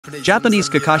Japanese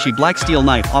KaKaShi Black Steel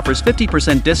Knife offers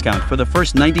 50% discount for the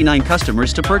first 99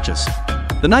 customers to purchase.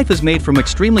 The knife is made from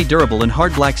extremely durable and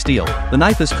hard black steel. The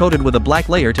knife is coated with a black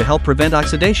layer to help prevent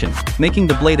oxidation, making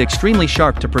the blade extremely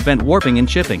sharp to prevent warping and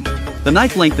chipping. The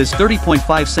knife length is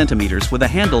 30.5 centimeters with a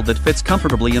handle that fits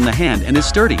comfortably in the hand and is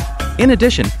sturdy. In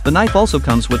addition, the knife also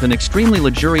comes with an extremely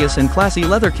luxurious and classy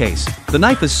leather case. The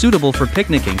knife is suitable for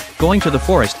picnicking, going to the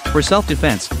forest, for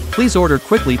self-defense. Please order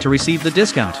quickly to receive the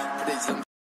discount.